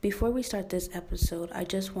Before we start this episode, I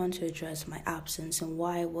just want to address my absence and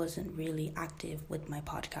why I wasn't really active with my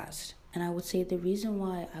podcast. And I would say the reason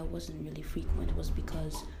why I wasn't really frequent was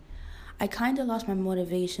because I kind of lost my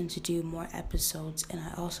motivation to do more episodes, and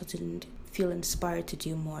I also didn't feel inspired to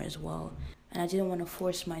do more as well. And I didn't want to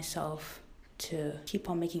force myself to keep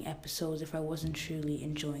on making episodes if I wasn't truly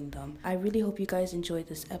enjoying them. I really hope you guys enjoyed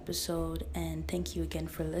this episode, and thank you again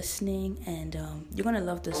for listening. And you're gonna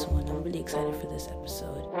love this one. I'm really excited for this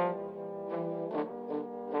episode.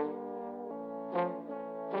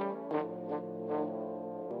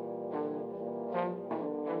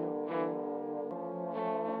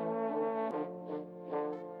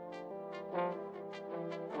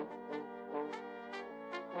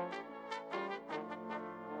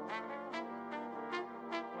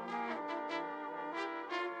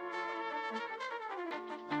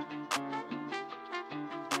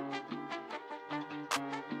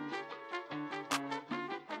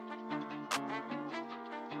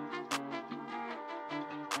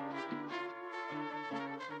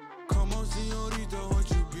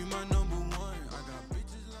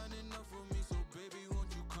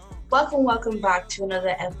 Welcome back to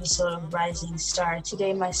another episode of Rising Star.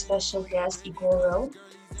 Today, my special guest, Igoro.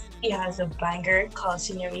 He has a banger called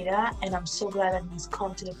Senorita, and I'm so glad that he's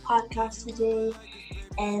come to the podcast today.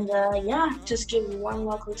 And just give a warm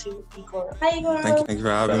welcome to Igoro. Hi, Igoro. Thank you for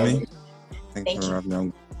having me. Thank you for having me. I'm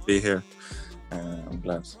glad to be here. I'm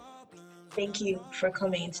glad. Thank you for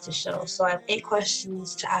coming into the show. So I have 8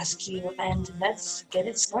 questions to ask you, and let's get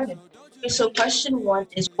it started. Okay, so question 1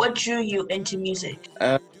 is, what drew you into music?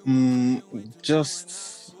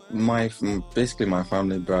 Just basically my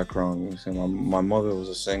family background. You know, my mother was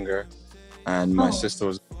a singer, and my sister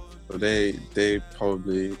was. So they're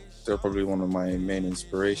probably one of my main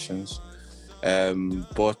inspirations.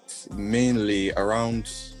 But mainly around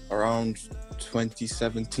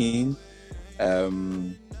 2017.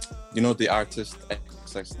 You know the artist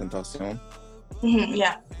XXXTentacion?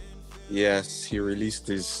 Yeah. Yes, he released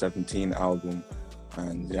his 17 album,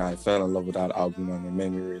 and I fell in love with that album, and it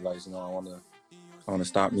made me realize, I want to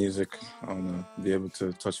start music. I want to be able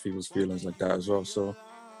to touch people's feelings like that as well. So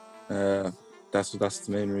that's the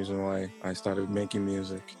main reason why I started making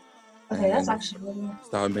music. Okay, that's actually really nice.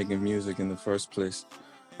 Started making music in the first place,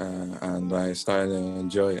 and I started to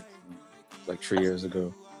enjoy it like 3 years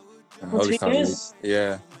ago. 3 years?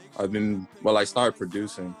 Yeah. I started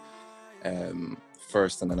producing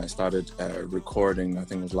first, and then I started recording. I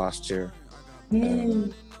think it was last year.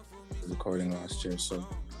 Recording last year, so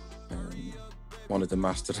wanted to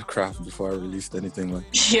master the craft before I released anything like.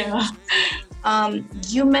 Yeah.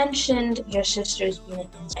 You mentioned your sister's being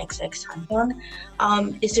into XXXTentacion.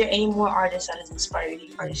 Is there any more artists that has inspired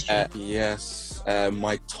you? Yes.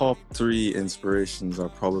 My top 3 inspirations are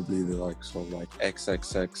probably the likes of like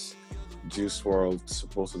XXX, Juice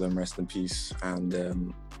WRLD, both of them rest in peace,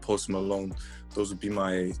 and Post Malone. Those would be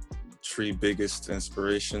my 3 biggest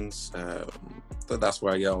inspirations. That's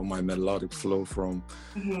where I get all my melodic flow from,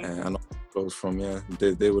 and all flows from. Yeah,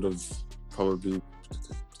 they would have probably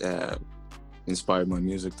inspired my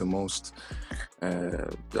music the most.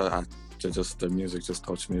 Their music just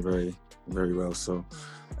touched me very, very well. So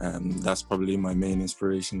that's probably my main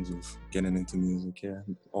inspirations of getting into music. Yeah,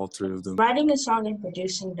 all 3 of them. Writing a song and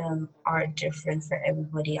producing them are different for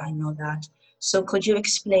everybody. I know that. So could you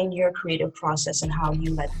explain your creative process and how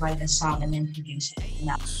you write a song and then produce it?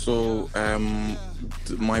 So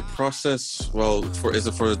my process, is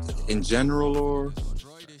it for in general or?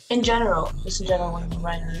 In general, just in general when you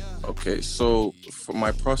write it. Okay, so for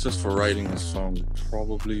my process for writing a song would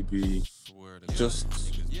probably be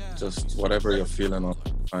just whatever you're feeling on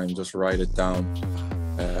the time, just write it down.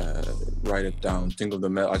 Think of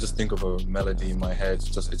I just think of a melody in my head.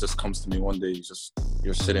 It just comes to me one day.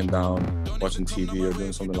 You're sitting down watching TV or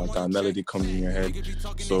doing something like that. A melody comes in your head.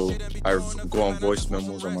 So I go on voice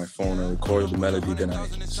memos on my phone and record the melody. Then I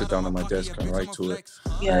sit down at my desk and write to it.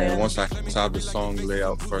 And once I have the song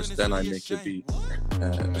layout first, then I make the beat.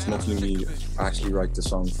 It's mostly me actually write the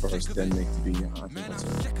song first, then make the beat. I think that's a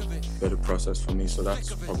better process for me. So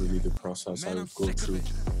that's probably the process I would go through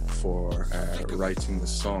for writing the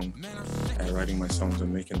song, writing my songs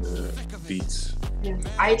and making the beats. Yeah.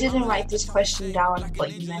 I didn't write this question down,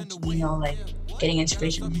 but you meant, getting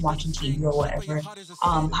inspiration from watching TV or whatever.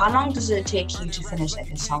 How long does it take you to finish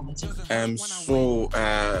a song?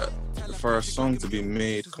 for a song to be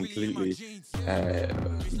made completely,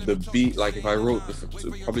 the beat, like if I wrote, it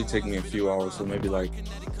would probably take me a few hours, so maybe like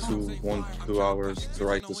 2 hours to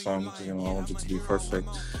write the song. You know, I want it to be perfect.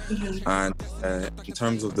 And in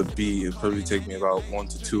terms of the beat, it'll probably take me about 1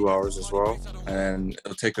 to 2 hours as well, and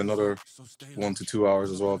it'll take another 1 to 2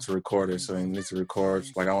 hours as well to record it. So I need to record,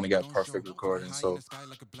 like I want to get perfect recording. So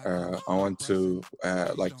I want to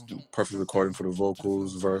like perfect recording for the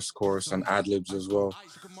vocals, verse, chorus, and ad libs as well.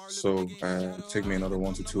 So it'll take me another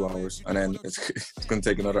 1 to 2 hours, and then it's gonna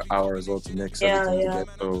take another hour as well to mix everything together.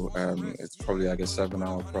 So it's probably like a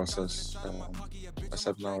 7-hour process.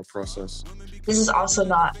 This is also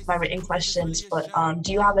not my written questions, but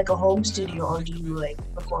do you have like a home studio or do you like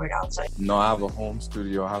record outside? No, I have a home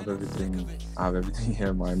studio. I have everything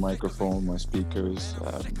here. My microphone, my speakers,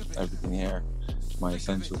 everything here. My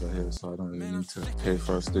essentials are here, so I don't really need to pay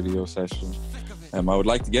for a studio session. I would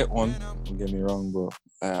like to get one, don't get me wrong, but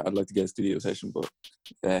I'd like to get a studio session, but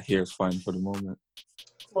here's fine for the moment.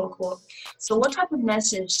 Cool. So what type of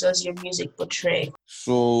message does your music portray?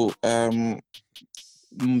 So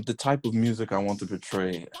the type of music I want to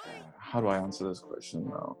portray, how do I answer this question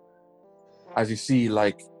now? As you see,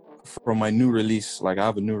 like from my new release, like I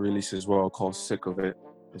have a new release as well called Sick of It.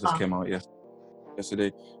 It just came out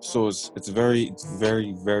yesterday. So it's very,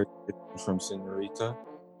 very different from Senorita.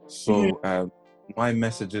 So my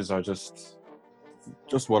messages are just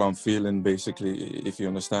what I'm feeling, basically, if you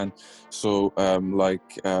understand. So I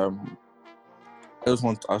just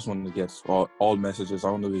want to get all messages.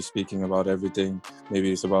 I want to be speaking about everything.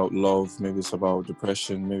 Maybe it's about love, maybe it's about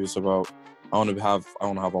depression, maybe it's about I want to have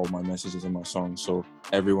all my messages in my song, so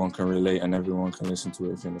everyone can relate and everyone can listen to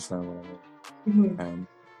it, if you understand what I mean.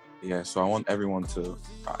 So I want everyone to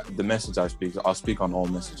the message I'll speak on all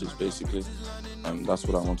messages, basically, and that's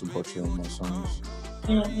what I want to portray in my songs.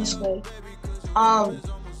 Yeah, that's great.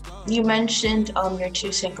 You mentioned your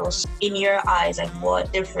 2 singles. In your eyes, like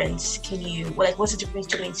what's the difference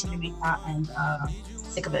between Senorita and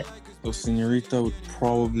Sick of It? So Senorita would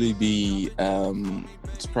probably be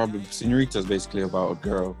Senorita is basically about a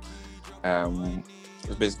girl.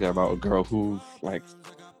 It's basically about a girl who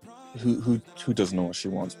doesn't know what she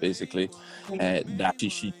wants, basically. That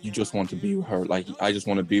you just want to be with her. Like I just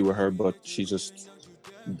want to be with her, but she just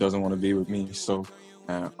doesn't want to be with me. So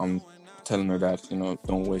I'm telling her that,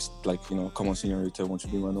 don't waste, come on, Senorita, won't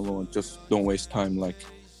you be my number one? Just don't waste time,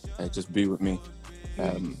 just be with me.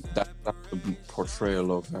 That's the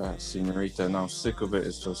portrayal of Senorita. Now, Sick of It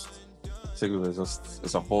is just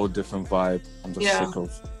it's a whole different vibe. I'm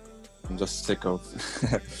just sick of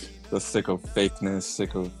fakeness,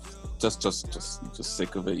 sick of just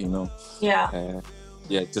sick of it,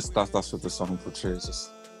 that's what the song portrays,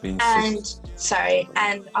 just being sick.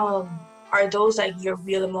 Are those like your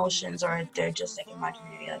real emotions, or they're just like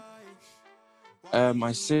imaginary?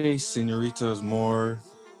 I say Senorita is more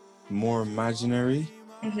imaginary,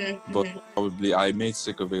 but probably I made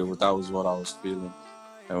Sick of It. That was what I was feeling,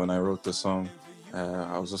 and when I wrote the song,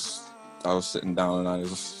 I was sitting down and I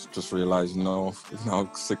just realized, I'm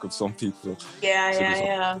sick of some people.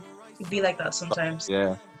 It'd be like that sometimes.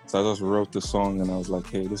 Yeah, so I just wrote the song and I was like,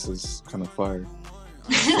 hey, this is kind of fire.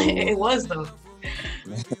 So, it was though.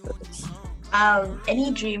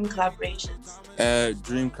 Any dream collaborations?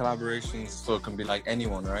 Dream collaborations, so it can be like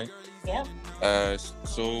anyone, right? Yeah.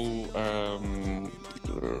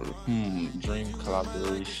 Dream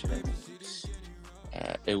collaborations.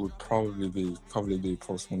 It would probably be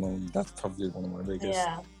Post Malone. That's probably one of my biggest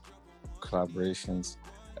collaborations.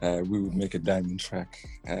 We would make a diamond track,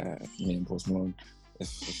 me and Post Malone.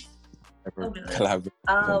 If ever collaborate.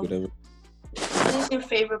 What is your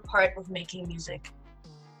favorite part of making music?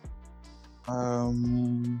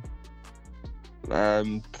 Probably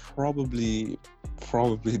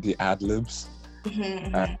the ad libs.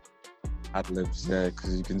 Ad libs,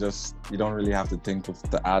 because you don't really have to think of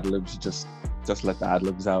the ad libs. You just let the ad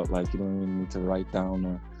libs out. Like you don't even need to write down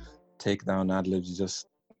or take down ad libs. You just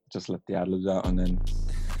let the ad libs out, and then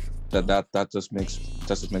that just makes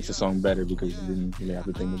the song better, because you didn't really have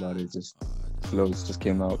to think about it. It just flows, just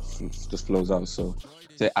came out, just flows out. So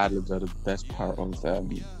the ad libs are the best part of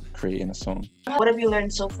creating a song. What have you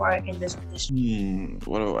learned so far in this position?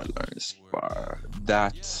 What have I learned so far?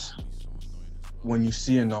 That when you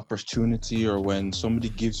see an opportunity, or when somebody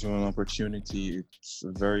gives you an opportunity, it's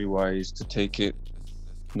very wise to take it,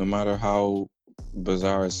 no matter how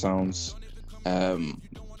bizarre it sounds.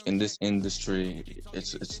 In this industry,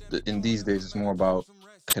 it's in these days, it's more about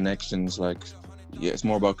connections. It's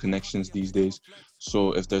more about connections these days.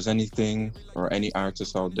 So if there's anything or any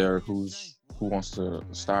artist out there who wants to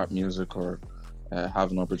start music or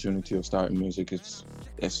have an opportunity of starting music. It's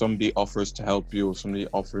if somebody offers to help you, or somebody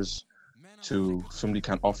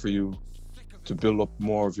can offer you to build up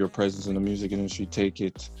more of your presence in the music industry, take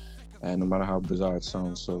it, no matter how bizarre it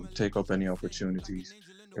sounds. So take up any opportunities.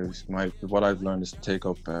 Because what I've learned is to take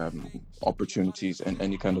up opportunities and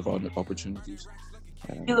any kind of opportunities.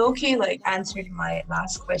 You low-key like answered my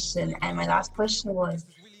last question, and my last question was,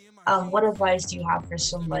 what advice do you have for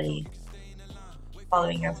somebody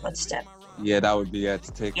following your footsteps? Yeah, that would be it.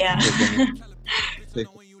 Take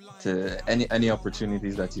any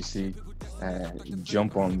opportunities that you see,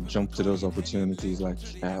 jump to those opportunities. Like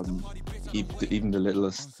even the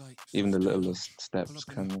littlest steps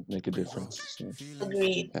can make a difference. So,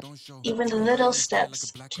 agreed. Yeah. Even the little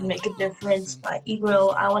steps can make a difference. But Ebro,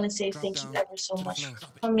 I want to say thank you ever so much for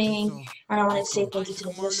coming, and I want to say thank you to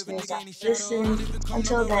the listeners that listened.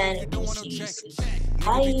 Until then, we'll see you soon.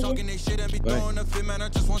 Bye. Man, I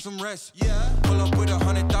just want some rest. Yeah. Pull up with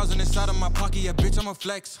 100,000 inside of my pocket. Yeah, bitch, I'm a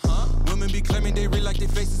flex. Huh? Women be claiming they real like their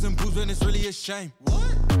faces and boobs, and it's really a shame.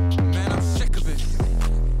 What? Man, I'm sick of it.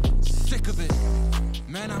 Sick of it.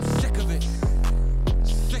 Man, I'm sick of it.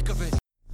 Sick of it.